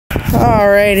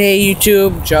Alright, hey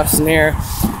YouTube, Justin here.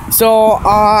 So,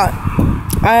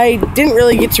 I didn't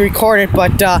really get to record it,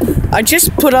 but I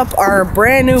just put up our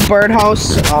brand new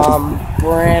birdhouse.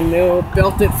 Brand new,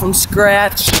 built it from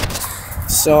scratch.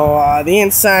 So, the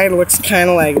inside looks kind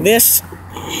of like this.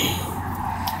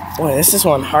 Boy, this is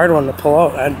one hard one to pull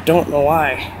out. I don't know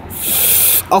why.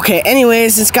 Okay,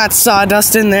 anyways, it's got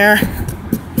sawdust in there.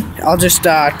 I'll just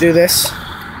do this.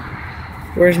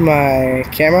 Where's my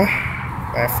camera?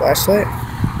 My flashlight.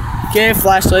 Okay,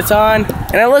 flashlight's on,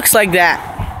 and it looks like that.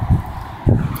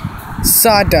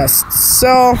 Sawdust.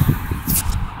 So,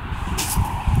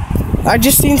 I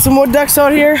just seen some wood ducks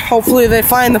out here. Hopefully they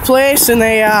find the place and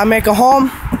they make a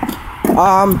home.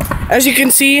 As you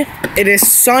can see, it is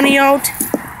sunny out.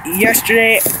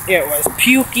 Yesterday it was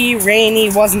pukey, rainy,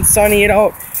 wasn't sunny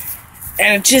out,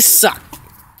 and it just sucked.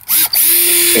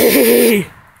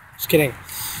 Just kidding.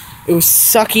 It was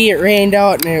sucky, it rained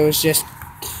out, and it was just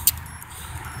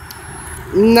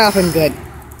nothing good.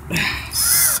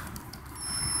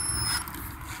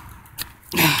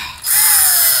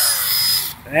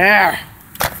 There.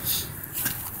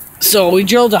 So we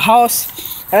drilled a house.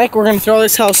 I think we're gonna throw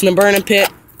this house in a burning pit.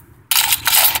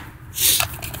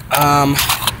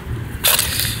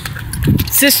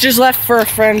 Sister's left for a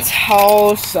friend's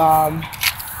house.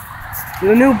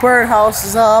 The new birdhouse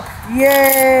is up.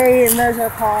 Yay! And there's our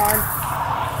pond.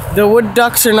 The wood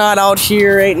ducks are not out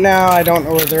here right now. I don't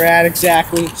know where they're at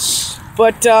exactly.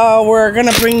 But we're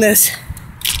gonna bring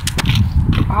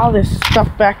all this stuff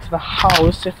back to the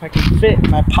house if I can fit it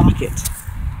in my pocket.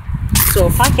 So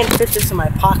if I can fit this in my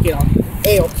pocket, I'll be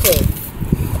A-okay.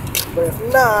 But if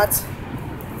not,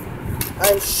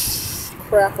 I'm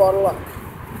crap out of luck.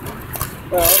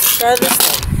 Well, let's try this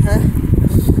thing, huh?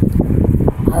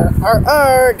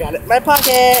 Got it in my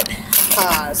pocket.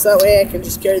 So that way I can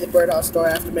just carry the birdhouse, so I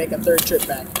have to make a third trip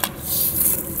back.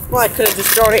 Well, I could have just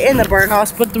thrown it in the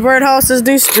birdhouse, but the birdhouse is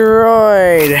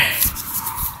destroyed.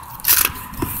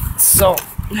 So,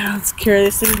 now let's carry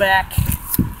this thing back.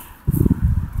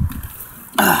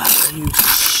 You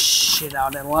shit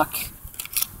out of luck.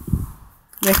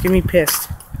 Making me pissed.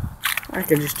 I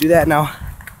can just do that now.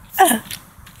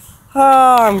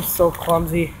 Oh, I'm so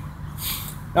clumsy.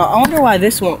 Now, I wonder why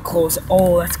this won't close.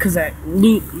 Oh, that's because that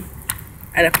loop.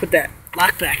 I had to put that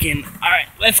lock back in. Alright,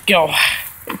 let's go.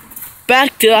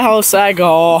 Back to the house I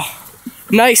go.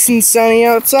 Nice and sunny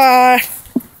outside.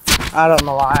 I don't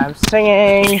know why I'm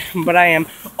singing, but I am.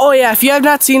 Oh yeah, if you have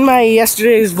not seen my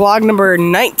yesterday's vlog number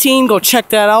 19, go check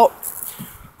that out.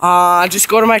 Just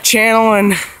go to my channel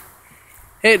and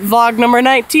hit vlog number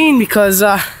 19 because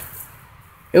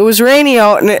it was rainy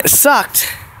out and it sucked.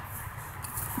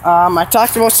 I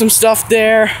talked about some stuff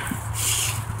there.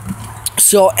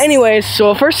 So anyways,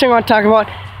 so first thing I want to talk about,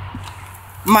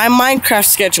 my Minecraft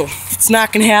schedule. It's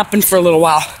not going to happen for a little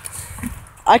while.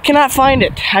 I cannot find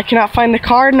it. I cannot find the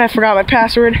card and I forgot my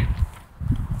password.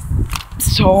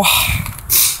 So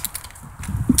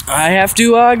I have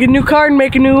to get a new card and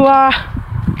make a new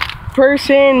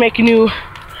person, make a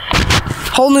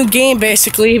whole new game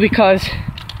basically, because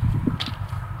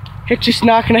it's just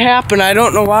not gonna happen. I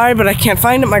don't know why, but I can't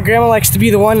find it. My grandma likes to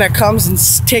be the one that comes and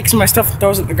takes my stuff and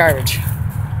throws it in the garbage.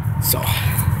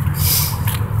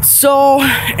 So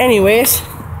anyways,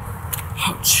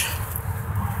 ouch.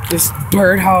 This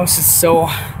birdhouse is so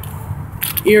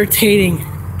irritating.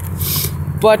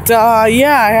 But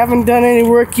yeah, I haven't done any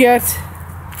work yet.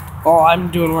 Oh,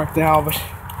 I'm doing work now, but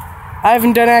I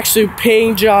haven't done actually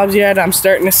paying jobs yet. I'm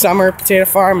starting a summer potato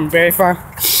farm and berry farm.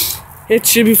 It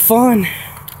should be fun.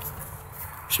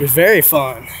 Should be very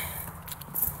fun.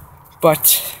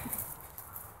 But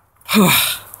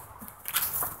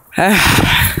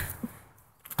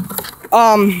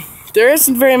there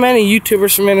isn't very many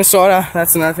YouTubers from Minnesota.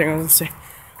 That's another thing I was gonna say.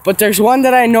 But there's one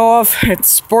that I know of. It's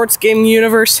Sports Gaming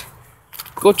Universe.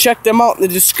 Go check them out in the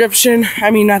description.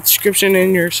 I mean, not description,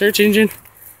 in your search engine.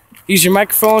 Use your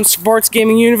microphone, Sports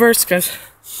Gaming Universe, because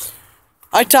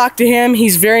I talked to him.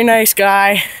 He's a very nice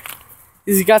guy.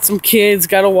 He's got some kids,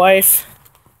 got a wife.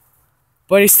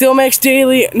 But he still makes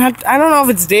daily, I don't know if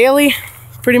it's daily,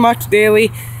 pretty much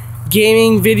daily,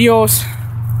 gaming videos.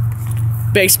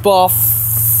 Baseball,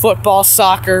 football,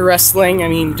 soccer, wrestling, I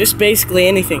mean, just basically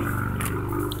anything.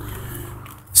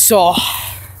 So,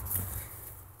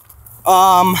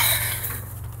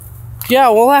 yeah,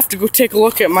 we'll have to go take a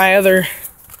look at my other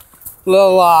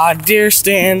little deer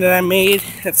stand that I made.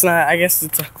 It's not, I guess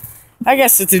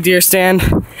it's a deer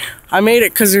stand. I made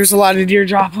it because there's a lot of deer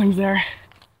droppings there.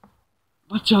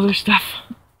 Bunch of other stuff.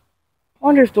 I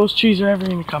wonder if those trees are ever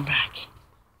going to come back.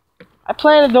 I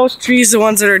planted those trees, the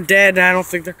ones that are dead, and I don't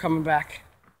think they're coming back.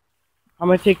 I'm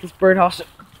going to take this birdhouse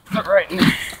right in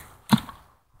there.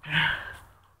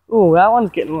 Ooh, that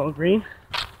one's getting a little green.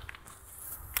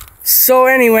 So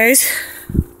anyways,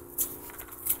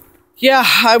 yeah,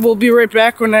 I will be right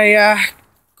back when I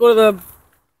go to the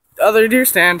other deer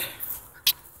stand.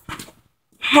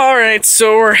 Alright,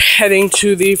 so we're heading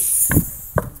to the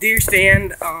deer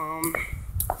stand.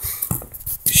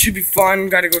 Should be fun.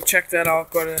 Gotta go check that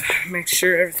out. Gotta make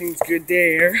sure everything's good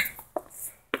there.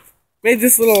 Made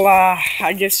this little,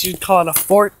 I guess you'd call it a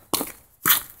fort.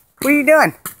 What are you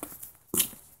doing?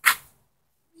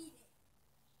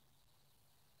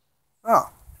 Oh.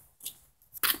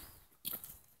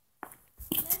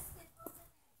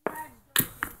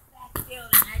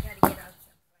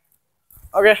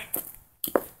 Okay.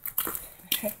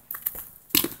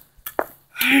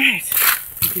 Alright.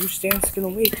 The deer stand's gonna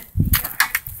wait.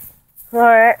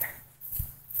 Alright.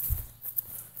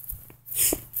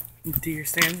 The deer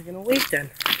stand's gonna wait then.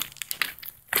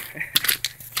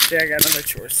 See, I got other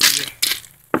chores to do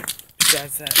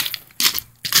besides that.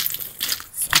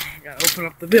 So I gotta open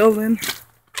up the building.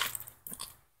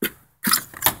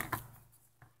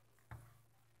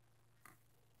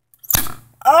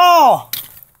 Oh!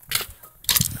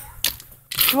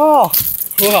 Oh!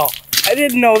 Well, I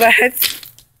didn't know that.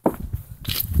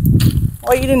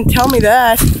 Well, you didn't tell me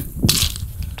that.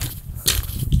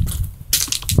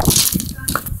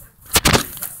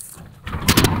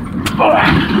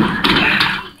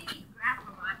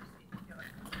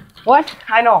 What?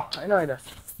 I know he does.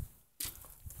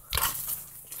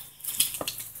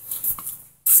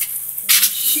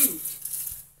 Shoot.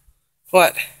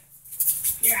 What?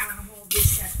 Here, I'm gonna hold this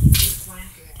stuff. Get this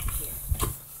blanket out here.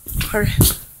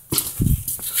 Alright.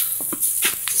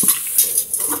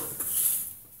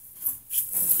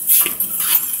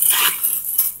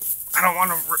 I don't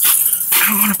want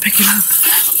to pick it up.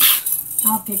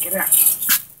 I'll pick it up.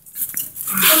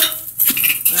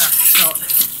 Yeah, she's out.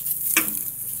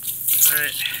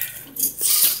 Alright.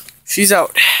 She's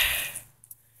out.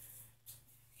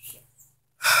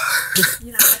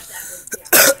 You know what that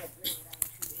would be.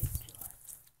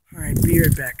 Alright, be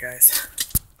right back, guys.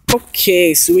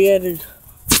 Okay, so we had to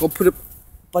go put a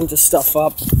bunch of stuff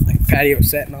up, like patio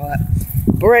set and all that.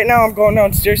 But right now I'm going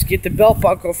downstairs to get the belt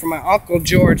buckle from my Uncle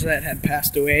George that had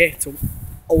passed away. It's a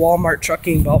Walmart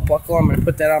trucking belt buckle. I'm going to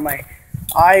put that on my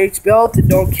IH belt.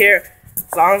 Don't care.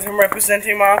 As long as I'm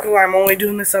representing my uncle, I'm only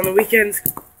doing this on the weekends.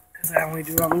 Because I only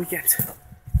do it on the weekends.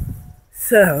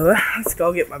 So, let's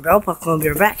go get my belt buckle and be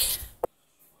right back.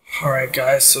 Alright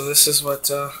guys, so this is what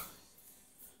the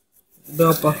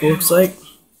belt buckle looks like.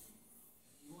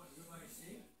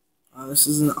 This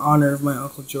is in honor of my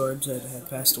Uncle George that had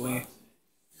passed away.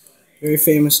 Very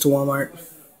famous to Walmart.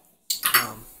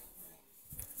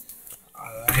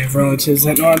 I have relatives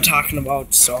that know what I'm talking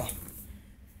about, so.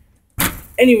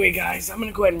 Anyway, guys, I'm going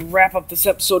to go ahead and wrap up this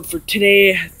episode for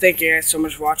today. Thank you guys so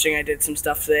much for watching. I did some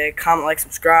stuff today. Comment, like,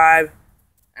 subscribe.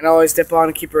 And always dip on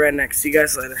and keep it redneck. See you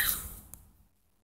guys later.